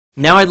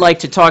Now I'd like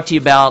to talk to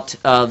you about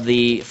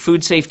the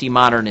Food Safety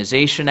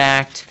Modernization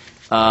Act.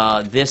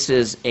 This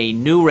is a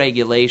new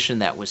regulation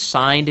that was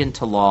signed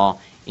into law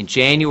in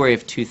January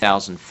of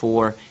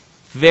 2004.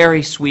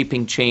 Very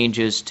sweeping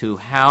changes to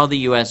how the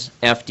U.S.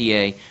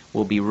 FDA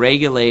will be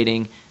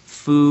regulating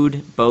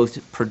food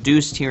both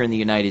produced here in the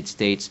United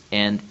States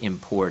and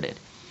imported.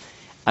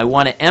 I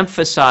want to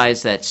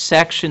emphasize that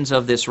sections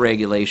of this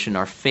regulation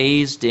are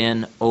phased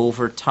in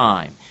over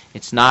time.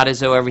 It's not as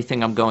though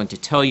everything I'm going to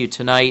tell you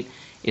tonight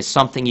is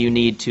something you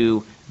need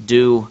to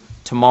do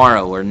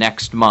tomorrow or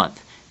next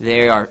month.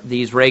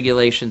 These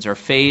regulations are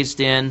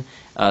phased in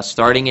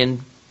starting in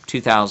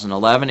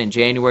 2011 in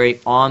January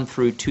on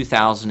through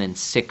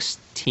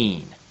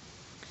 2016.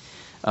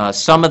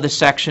 Some of the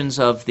sections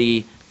of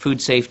the Food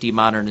Safety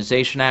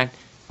Modernization Act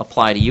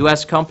apply to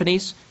U.S.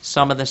 companies.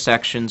 Some of the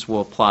sections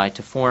will apply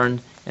to foreign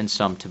and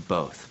some to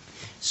both.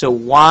 So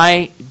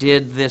why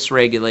did this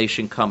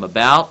regulation come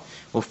about?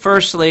 Well,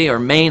 firstly, or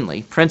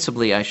mainly,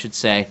 principally I should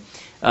say,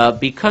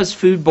 because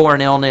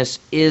foodborne illness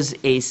is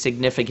a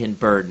significant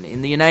burden.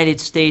 In the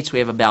United States, we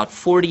have about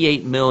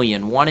 48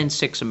 million, 1 in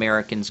 6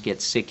 Americans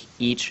get sick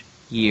each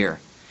year.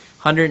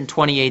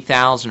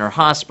 128,000 are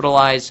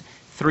hospitalized,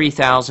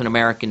 3,000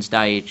 Americans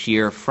die each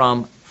year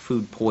from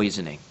food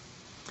poisoning.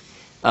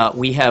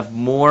 We have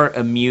more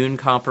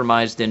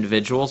immune-compromised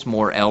individuals,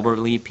 more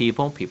elderly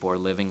people, people are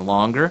living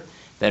longer,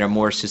 that are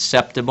more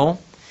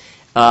susceptible.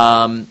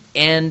 Again,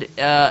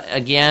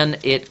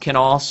 it can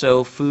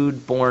also,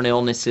 foodborne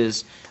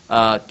illnesses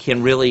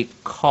can really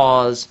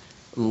cause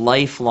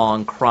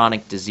lifelong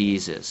chronic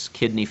diseases,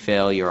 kidney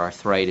failure,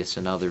 arthritis,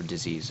 and other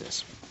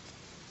diseases.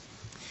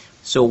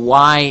 So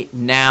why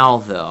now,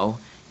 though,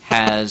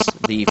 has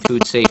the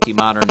Food Safety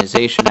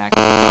Modernization Act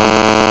come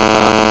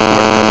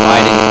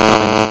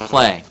into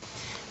play?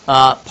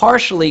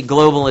 Partially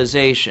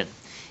globalization.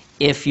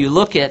 If you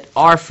look at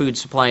our food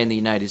supply in the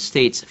United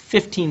States,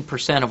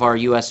 15% of our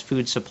U.S.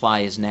 food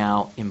supply is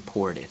now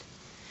imported.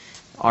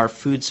 Our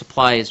food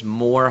supply is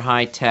more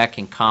high-tech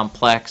and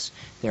complex.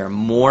 There are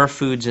more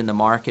foods in the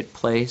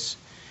marketplace,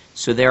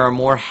 so there are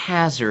more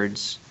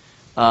hazards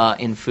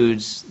in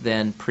foods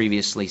than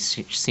previously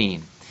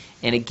seen.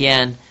 And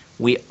again,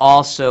 we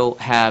also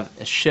have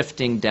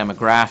shifting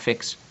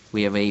demographics.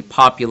 We have a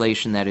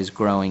population that is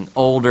growing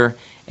older,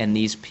 and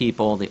these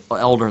people, the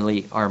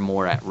elderly, are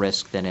more at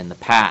risk than in the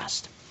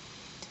past.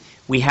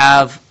 We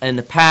have, in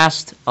the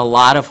past, a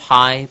lot of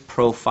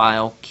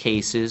high-profile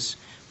cases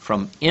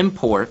from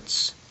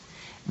imports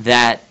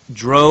that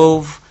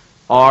drove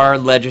our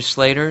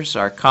legislators,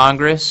 our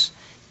Congress,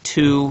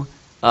 to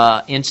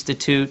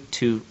institute,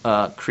 to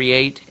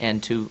create,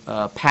 and to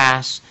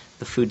pass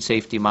the Food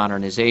Safety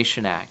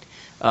Modernization Act.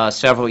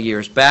 Several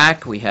years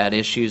back, we had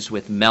issues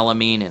with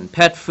melamine in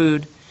pet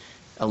food,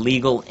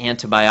 illegal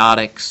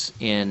antibiotics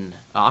in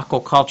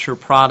aquaculture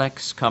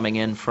products coming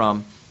in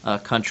from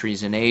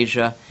countries in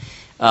Asia.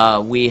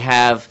 We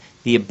have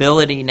the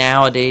ability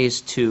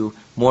nowadays to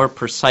more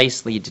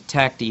precisely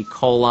detect E.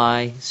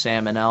 coli,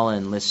 salmonella,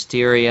 and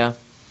listeria.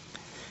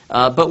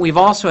 But we've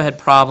also had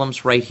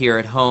problems right here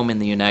at home in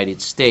the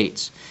United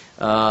States.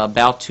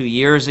 About 2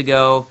 years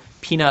ago,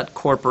 Peanut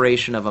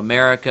Corporation of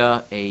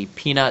America, a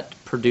peanut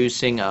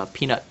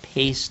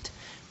paste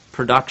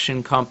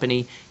production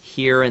company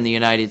here in the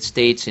United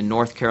States, in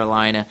North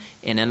Carolina,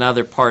 and in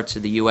other parts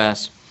of the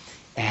U.S.,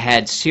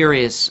 had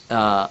serious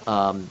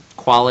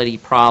quality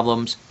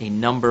problems. A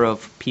number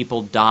of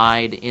people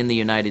died in the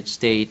United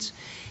States,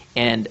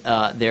 and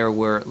there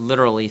were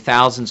literally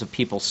thousands of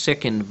people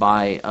sickened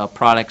by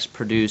products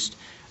produced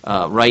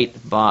right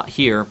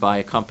here by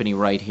a company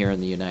right here in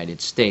the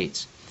United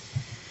States.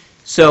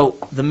 So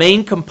the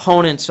main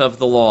components of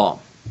the law: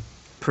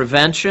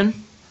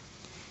 prevention,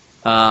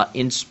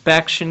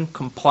 inspection,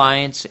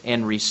 compliance,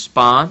 and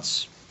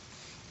response,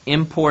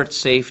 import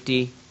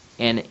safety,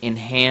 and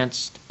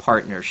enhanced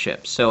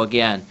partnerships. So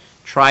again,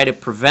 try to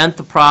prevent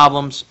the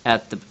problems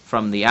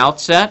from the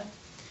outset,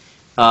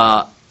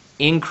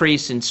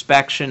 increase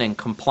inspection and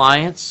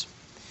compliance,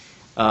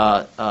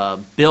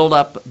 build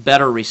up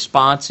better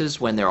responses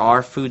when there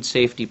are food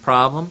safety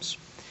problems,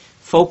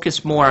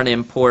 focus more on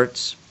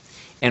imports,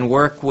 and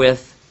work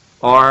with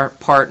our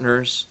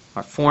partners,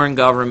 our foreign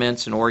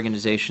governments and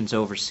organizations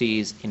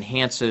overseas,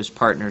 enhance those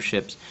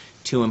partnerships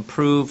to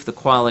improve the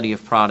quality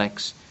of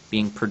products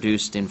being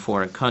produced in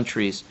foreign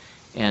countries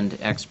and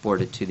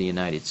exported to the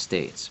United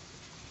States.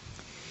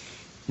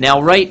 Now,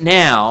 right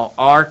now,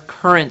 our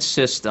current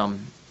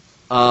system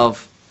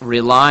of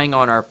relying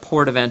on our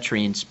port of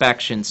entry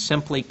inspections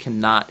simply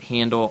cannot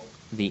handle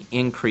the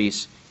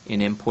increase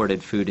in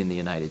imported food in the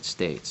United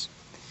States.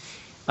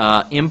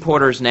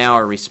 Importers now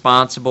are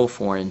responsible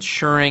for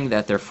ensuring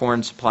that their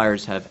foreign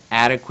suppliers have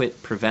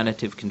adequate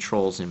preventative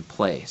controls in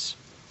place.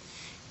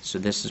 So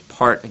this is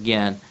part,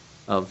 again,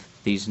 of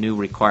these new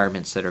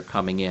requirements that are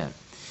coming in.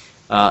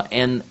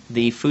 And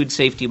the Food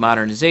Safety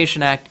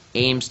Modernization Act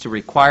aims to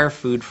require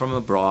food from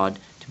abroad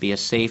to be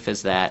as safe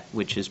as that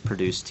which is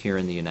produced here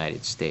in the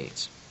United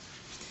States.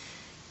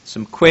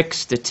 Some quick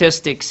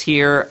statistics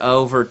here.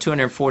 Over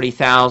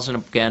 240,000,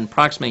 again,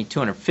 approximately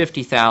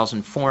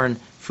 250,000 foreign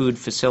food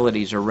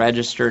facilities are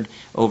registered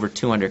over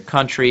 200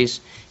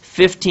 countries.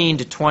 15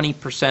 to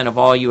 20% of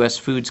all U.S.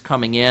 foods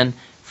coming in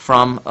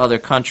from other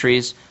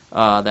countries.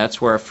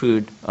 That's where our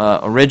food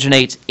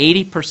originates.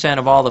 80%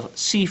 of all the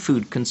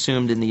seafood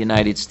consumed in the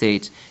United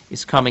States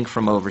is coming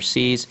from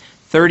overseas.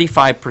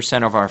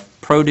 35% of our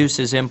produce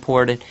is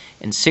imported,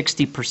 and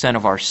 60%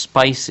 of our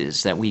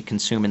spices that we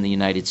consume in the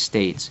United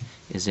States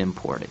is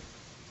imported.